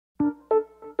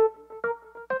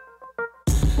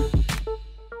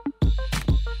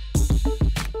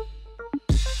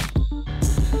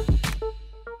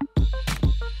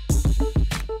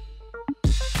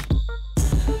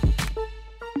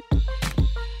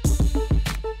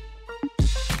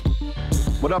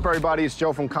What up, everybody? It's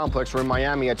Joe from Complex. We're in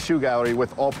Miami at Shoe Gallery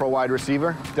with All-Pro wide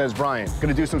receiver, Dez Bryant.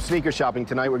 Gonna do some sneaker shopping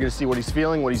tonight. We're gonna see what he's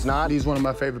feeling, what he's not. He's one of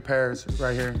my favorite pairs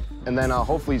right here. And then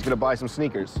hopefully he's gonna buy some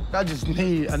sneakers. I just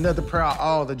need another pair of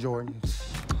all the Jordans.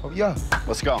 Oh, yeah.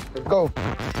 Let's go. Let's go.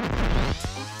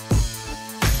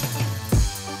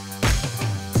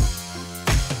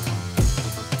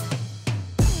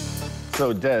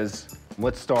 So, Dez,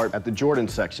 let's start at the Jordan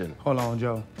section. Hold on,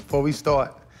 Joe. Before we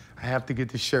start, I have to get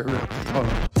this shirt real quick. Hold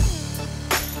on.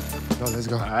 So let's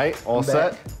go. All right, all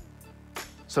set?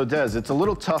 So, Dez, it's a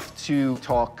little tough to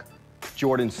talk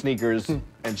Jordan sneakers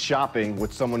and shopping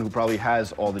with someone who probably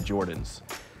has all the Jordans.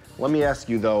 Let me ask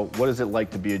you, though, what is it like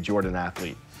to be a Jordan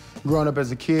athlete? Growing up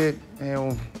as a kid,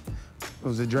 it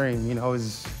was a dream, you know, it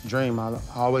was a dream. I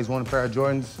always wanted a pair of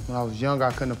Jordans. When I was young, I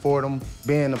couldn't afford them.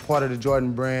 Being a part of the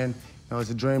Jordan brand, you know,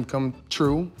 it's a dream come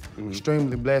true.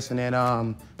 Extremely blessed, and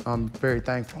I'm very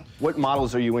thankful. What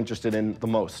models are you interested in the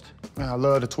most? Man, I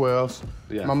love the 12s.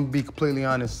 Yeah. I'm gonna be completely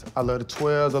honest. I love the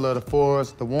 12s, I love the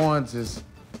 4s. The 1s is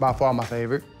by far my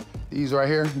favorite. These right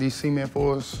here, these cement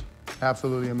 4s,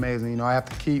 absolutely amazing. You know, I have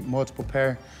to keep multiple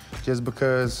pair just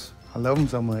because I love them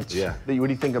so much. Yeah. What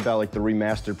do you think about, like, the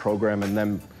remastered program and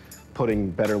them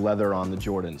putting better leather on the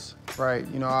Jordans? Right.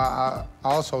 You know, I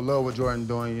also love what Jordan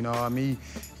doing. You know, I mean,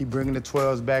 he bringing the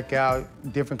 12s back out,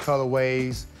 different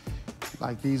colorways.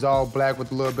 Like these all black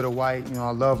with a little bit of white. You know,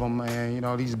 I love them, man. You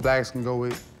know, these blacks can go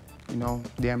with, you know,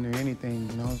 damn near anything,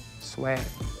 you know, swag.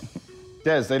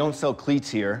 Dez, they don't sell cleats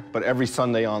here, but every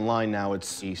Sunday online now,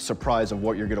 it's a surprise of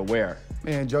what you're gonna wear.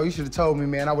 Man, Joe, you should have told me,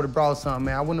 man. I would have brought something,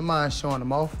 man. I wouldn't mind showing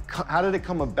them off. How did it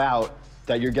come about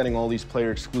that you're getting all these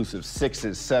player exclusives,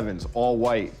 6s, 7s, all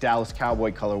white, Dallas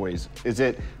Cowboy colorways? Is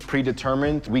it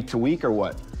predetermined week to week or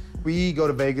what? We go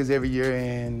to Vegas every year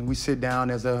and we sit down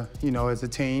as a, you know, as a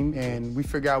team and we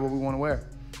figure out what we want to wear.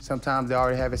 Sometimes they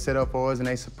already have it set up for us and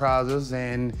they surprise us,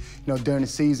 and, you know, during the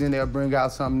season they'll bring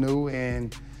out something new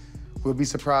and we'll be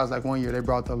surprised. Like one year they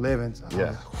brought the 11s.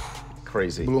 Yeah,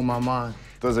 crazy. Blew my mind.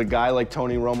 Does a guy like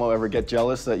Tony Romo ever get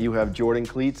jealous that you have Jordan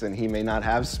cleats and he may not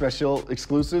have special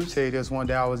exclusives? I'll tell you this, one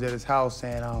day I was at his house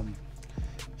and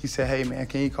he said, hey man,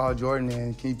 can you call Jordan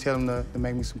and can you tell him to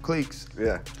make me some cleats?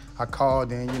 Yeah. I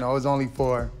called and, you know, it was only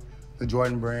for the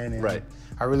Jordan brand, and right.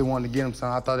 I really wanted to get him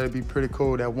some. I thought it'd be pretty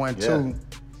cool, that 1-2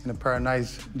 and a pair of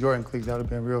nice Jordan cleats. That would have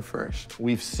been real fresh.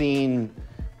 We've seen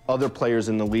other players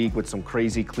in the league with some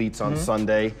crazy cleats on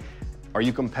Sunday. Are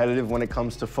you competitive when it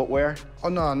comes to footwear? Oh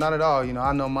no, not at all. You know,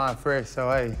 I know mine fresh, so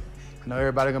hey, I know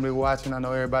everybody gonna be watching. I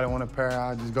know everybody want a pair.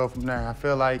 I'll just go from there. I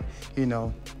feel like, you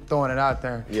know, throwing it out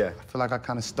there. Yeah. I feel like I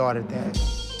kind of started that.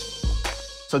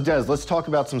 So Dez, let's talk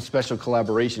about some special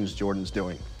collaborations Jordan's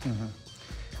doing.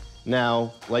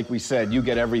 Now, like we said, you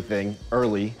get everything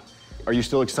early. Are you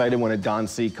still excited when a Don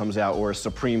C comes out, or a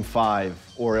Supreme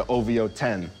 5, or an OVO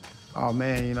 10? Oh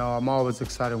man, you know, I'm always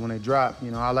excited when they drop.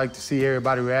 You know, I like to see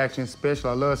everybody's reaction, especially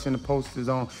I love seeing the posters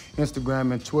on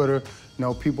Instagram and Twitter. You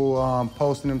know, people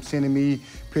posting them, sending me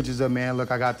pictures of, man,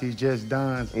 look, I got these just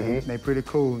done. They pretty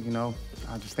cool, you know.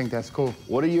 I just think that's cool.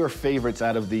 What are your favorites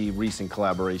out of the recent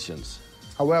collaborations?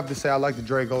 I would have to say I like the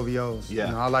Drake OVOs. Yeah.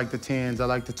 You know, I like the 10s, I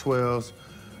like the 12s.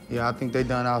 Yeah, I think they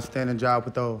done an outstanding job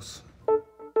with those.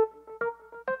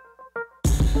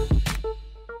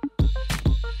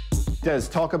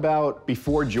 Dez, talk about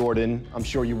before Jordan. I'm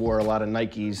sure you wore a lot of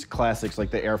Nikes classics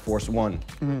like the Air Force One.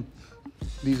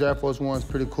 These Air Force Ones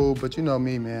pretty cool, but you know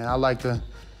me, man. I like to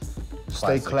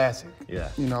stay classic. Yeah.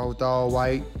 You know, with the all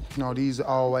white. You know, these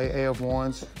all white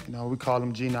AF1s. You know, we call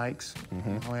them G Nikes.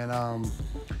 You know, and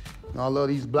you know, I love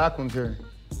these black ones here.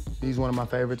 These one of my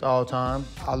favorites all time.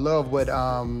 I love what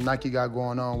Nike got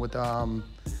going on with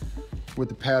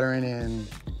the pattern and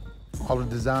all the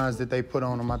designs that they put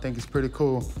on them. I think it's pretty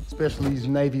cool, especially these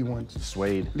navy ones.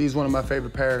 Suede. These one of my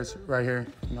favorite pairs right here.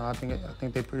 You know, I think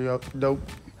they're pretty dope.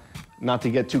 Not to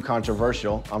get too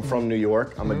controversial, I'm from New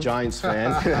York. I'm a Giants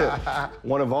fan.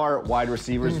 One of our wide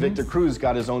receivers, Victor Cruz,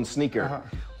 got his own sneaker.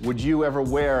 Would you ever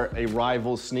wear a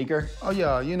rival sneaker? Oh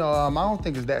yeah, you know, I don't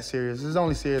think it's that serious. It's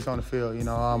only serious on the field. You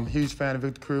know, I'm a huge fan of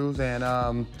Victor Cruz, and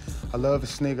I love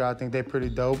his sneaker. I think they're pretty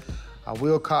dope. I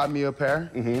will cop me a pair,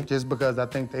 just because I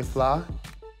think they fly.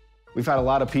 We've had a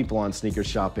lot of people on sneaker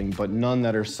shopping, but none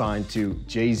that are signed to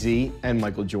Jay-Z and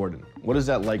Michael Jordan. What is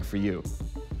that like for you?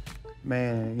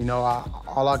 Man, you know,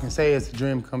 all I can say is a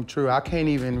dream come true. I can't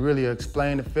even really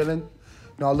explain the feeling. You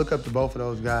know, I look up to both of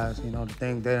those guys, you know, the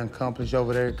things they accomplished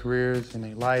over their careers and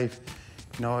their life.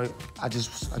 You know, I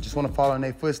just want to follow in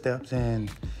their footsteps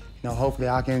and, You know, hopefully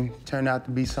I can turn out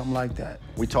to be something like that.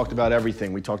 We talked about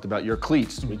everything. We talked about your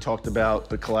cleats. We talked about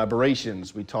the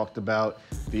collaborations. We talked about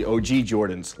the OG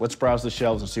Jordans. Let's browse the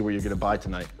shelves and see what you're gonna buy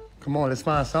tonight. Come on, let's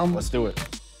find something. Let's do it.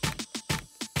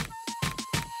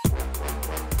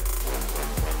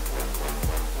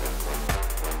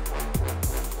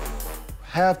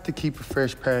 Have to keep a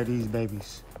fresh pair of these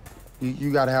babies.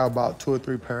 You gotta have about 2 or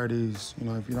 3 pair of these. You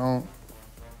know, if you don't,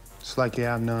 it's like you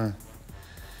have none.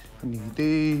 I need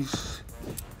these,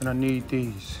 and I need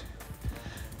these.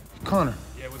 Connor.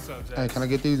 Yeah, what's up, Dez? Hey, can I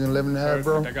get these in 11 and a half,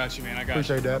 bro? I got you, man. I got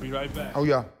Appreciate you. that. I'll be right back. Oh,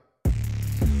 yeah.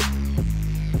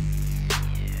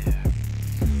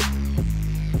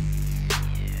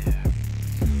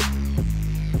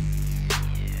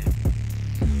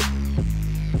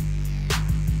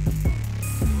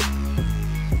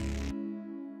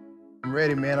 I'm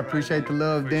ready, man. I appreciate the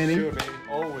love, Danny. Sure, baby.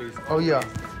 Always. Oh, yeah.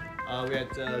 We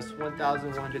at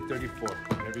 1,134.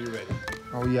 Whenever you're ready.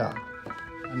 Oh, yeah.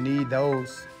 I need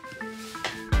those.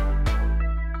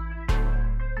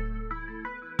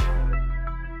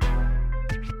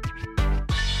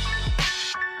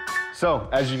 So,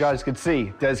 as you guys could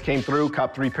see, Dez came through,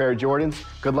 copped 3 pair of Jordans.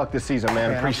 Good luck this season,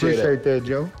 man. Appreciate it. I appreciate that,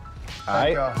 Joe. All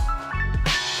right.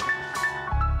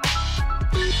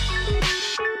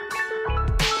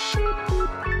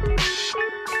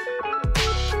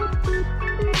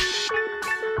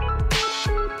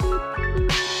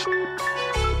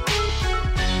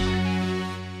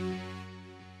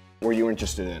 What were you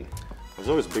interested in? I was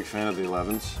always a big fan of the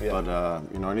 11s, but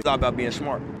you know, anything. Thought about being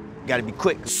smart. Gotta be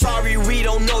quick. Sorry, we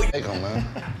don't know you. Take 'em, man.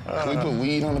 Can we put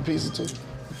weed on the pizza too?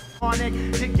 On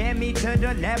it to get me to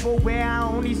the level where I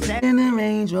only sat In the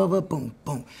Range Rover, boom,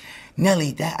 boom.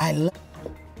 Nelly, that I love.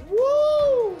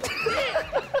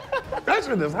 That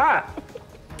shit is hot.